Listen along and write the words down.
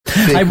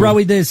Hey,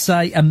 Rowie, there's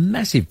a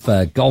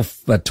massive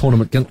golf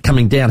tournament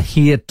coming down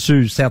here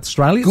to South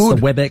Australia. Good.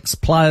 It's the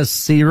WebEx Players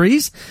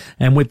Series,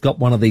 and we've got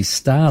one of these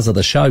stars of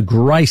the show,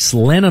 Grace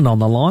Lennon, on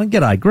the line.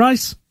 G'day,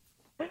 Grace.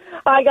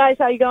 Hi guys,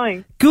 how you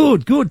going?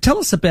 Good, good. Tell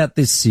us about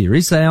this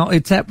series. Now,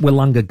 it's at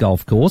Wollonga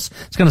Golf Course.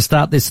 It's going to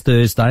start this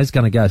Thursday. It's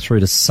going to go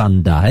through to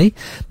Sunday.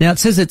 Now, it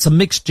says it's a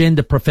mixed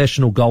gender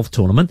professional golf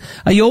tournament.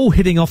 Are you all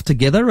hitting off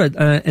together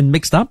and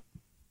mixed up?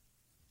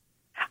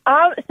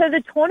 So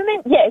the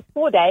tournament, it's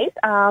 4 days.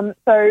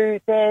 So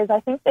I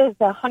think there's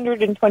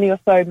 120 or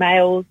so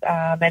males,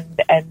 and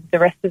the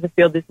rest of the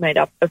field is made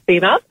up of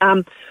females.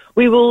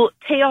 We will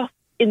tee off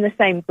in the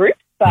same group,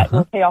 but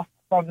we'll tee off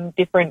from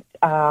different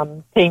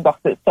team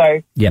boxes.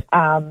 So,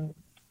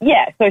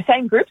 so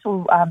same groups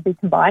will be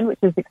combined, which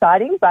is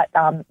exciting, but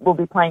we'll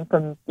be playing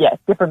from,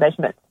 different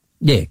measurements.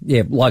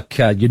 Yeah, like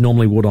you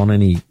normally would on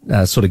any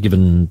sort of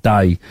given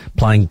day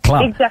playing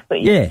club.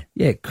 Exactly.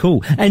 Yeah,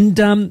 cool. And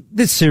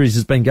this series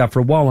has been going for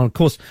a while, and of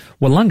course,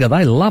 Wollonga,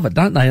 they love it,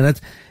 don't they? And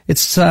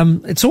it's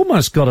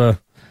almost got a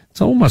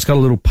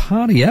little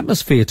party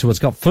atmosphere to it. It's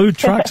got food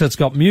trucks, it's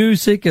got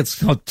music, it's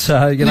got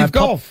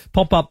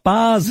pop-up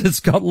bars,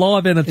 it's got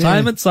live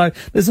entertainment. So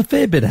there's a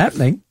fair bit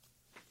happening.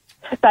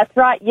 That's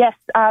right. Yes,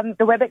 the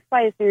WebEx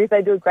Players Series,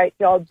 they do a great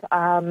job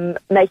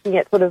making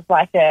it sort of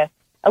like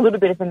a little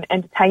bit of an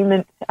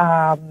entertainment,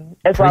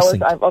 as well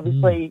as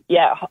obviously,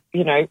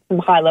 some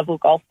high level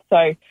golf.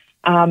 So,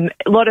 a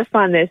lot of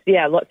fun. There's,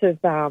 lots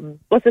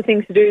of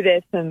things to do.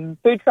 There's some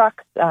food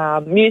trucks,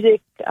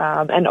 music,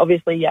 and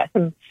obviously,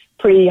 some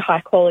pretty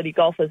high quality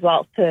golf as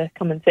well to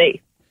come and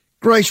see.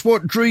 Grace,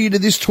 what drew you to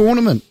this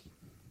tournament?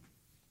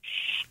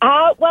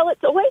 Well,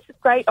 it's always a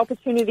great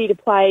opportunity to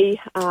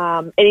play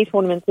any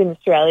tournaments in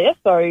Australia.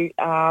 So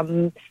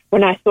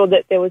when I saw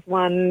that there was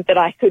one that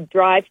I could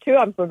drive to,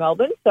 I'm from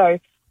Melbourne, so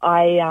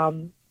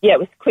it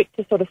was quick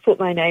to sort of put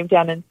my name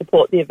down and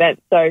support the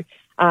event. So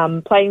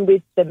playing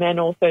with the men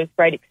also is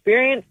great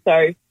experience.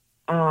 So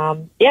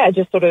I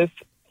just sort of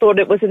thought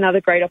it was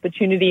another great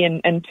opportunity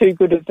and too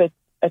good of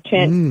a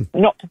chance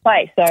not to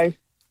play. So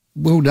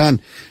well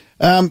done.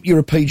 You're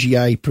a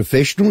PGA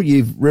professional.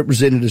 You've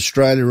represented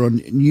Australia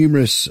on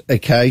numerous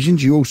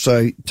occasions. You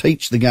also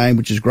teach the game,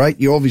 which is great.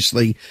 You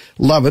obviously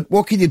love it.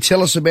 What can you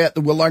tell us about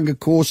the Wollonga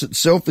course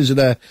itself? Is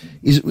it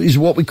is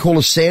what we call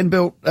a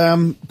sandbelt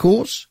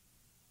course?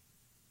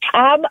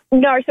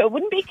 No, so it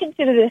wouldn't be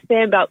considered a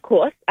sandbelt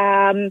course.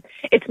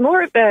 It's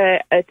more of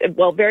a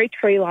very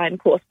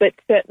tree-lined course, but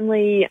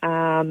certainly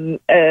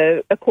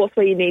a course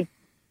where you need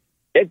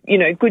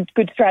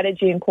good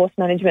strategy and course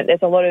management.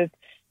 There's a lot of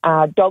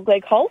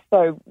dogleg holes,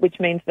 which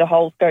means the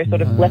holes go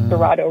sort of left to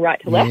right or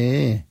right to left.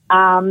 Yeah.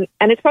 And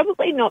it's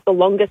probably not the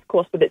longest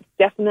course, but it's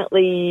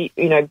definitely,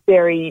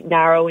 very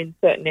narrow in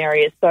certain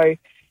areas. So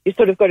you've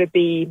sort of got to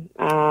be,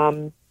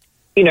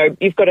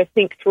 you've got to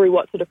think through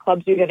what sort of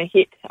clubs you're going to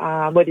hit,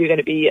 whether you're going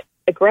to be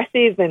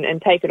aggressive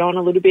and take it on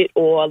a little bit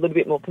or a little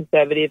bit more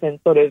conservative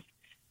and sort of,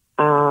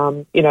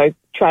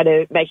 try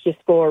to make your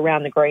score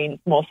around the greens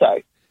more so.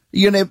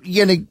 You're going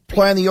to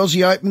play in the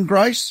Aussie Open,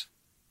 Grace?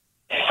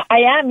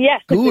 I am,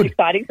 yes. Good. Which is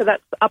exciting. So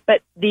that's up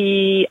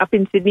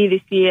in Sydney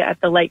this year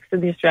at the Lakes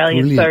and the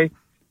Australian. Brilliant. So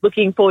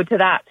looking forward to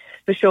that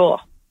for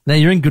sure. Now,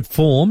 you're in good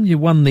form. You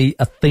won the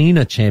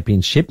Athena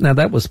Championship. Now,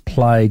 that was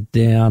played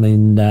down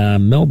in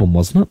Melbourne,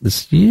 wasn't it,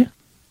 this year?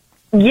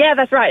 Yeah,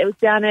 that's right. It was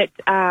down at,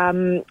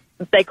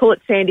 they call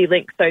it Sandy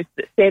Links, so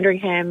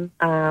Sandringham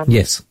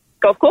yes.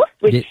 Golf Course,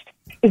 which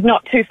is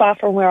not too far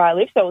from where I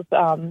live. So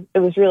it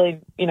was really,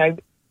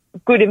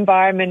 good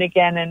environment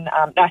again and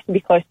nice to be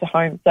close to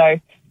home. So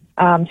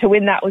to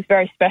win that was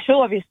very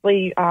special.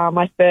 Obviously,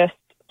 my first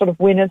sort of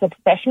win as a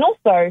professional.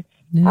 So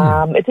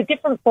it's a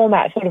different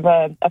format, sort of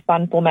a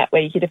fun format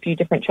where you hit a few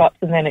different shots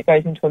and then it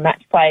goes into a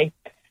match play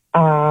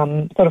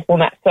sort of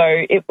format. So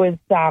it was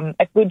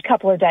a good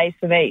couple of days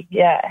for me,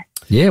 yeah.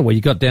 Yeah, well,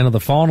 you got down to the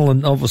final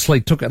and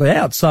obviously took it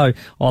out, so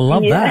I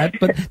love that.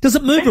 But does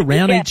it move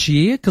around each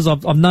year? Because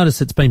I've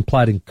noticed it's been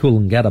played in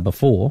Coolangatta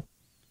before.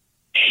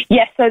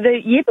 Yes, so the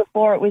year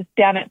before it was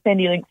down at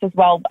Sandy Links as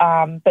well,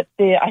 but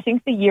I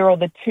think the year or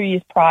the 2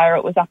 years prior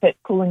it was up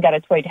at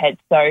Coolangatta Tweed Head.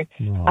 So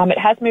it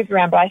has moved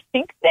around, but I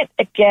think that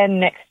again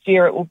next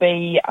year it will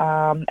be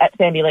at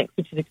Sandy Links,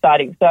 which is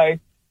exciting. So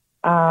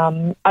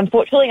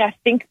unfortunately, I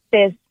think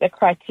there's a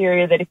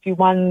criteria that if you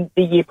won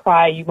the year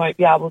prior, you won't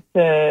be able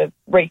to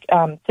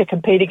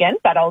compete again.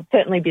 But I'll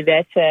certainly be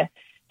there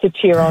to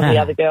cheer on the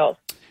other girls.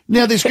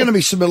 Now, there's going to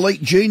be some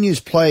elite juniors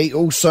play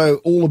also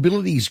all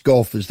abilities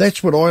golfers.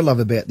 That's what I love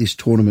about this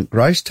tournament,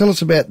 Grace. Tell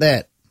us about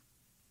that.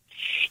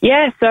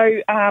 Yeah,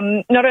 so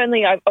not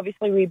only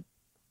obviously we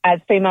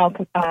as female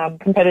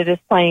competitors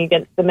playing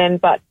against the men,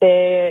 but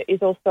there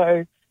is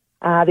also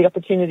the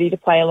opportunity to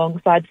play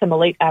alongside some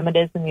elite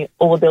amateurs and the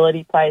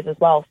all-ability players as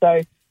well.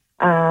 So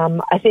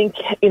I think,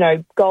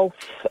 golf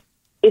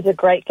is a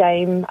great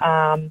game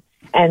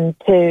and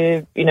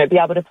to, be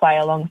able to play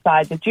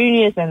alongside the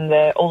juniors and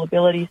the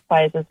all-abilities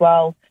players as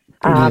well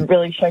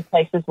really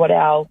showcases what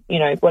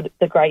what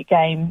the great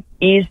game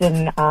is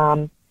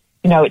and,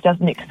 it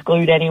doesn't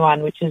exclude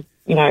anyone, which is,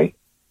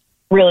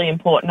 really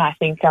important, I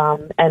think,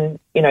 and,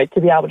 you know,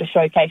 to be able to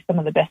showcase some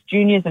of the best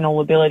juniors and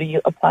all ability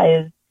of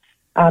players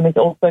is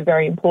also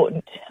very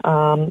important.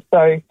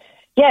 So,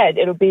 yeah,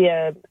 it'll be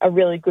a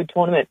really good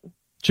tournament.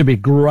 Should be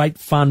great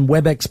fun.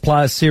 WebEx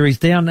Player Series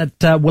down at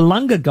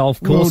Wollonga Golf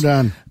Course.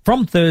 Well done.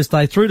 From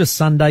Thursday through to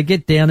Sunday.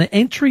 Get down.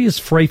 Entry is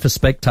free for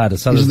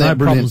spectators, so there's no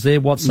problems there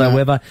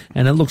whatsoever. No.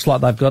 And it looks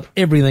like they've got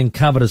everything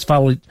covered as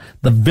far as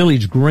the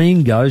village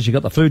green goes. You've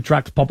got the food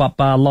trucks, pop-up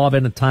bar, live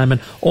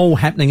entertainment, all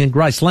happening. And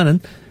Grace Lennon,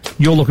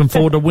 you're looking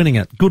forward to winning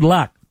it. Good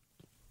luck.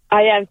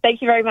 I am.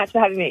 Thank you very much for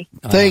having me.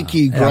 Thank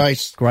you,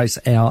 Grace. Grace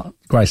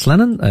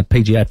Lennon, a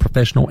PGA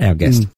professional, our guest.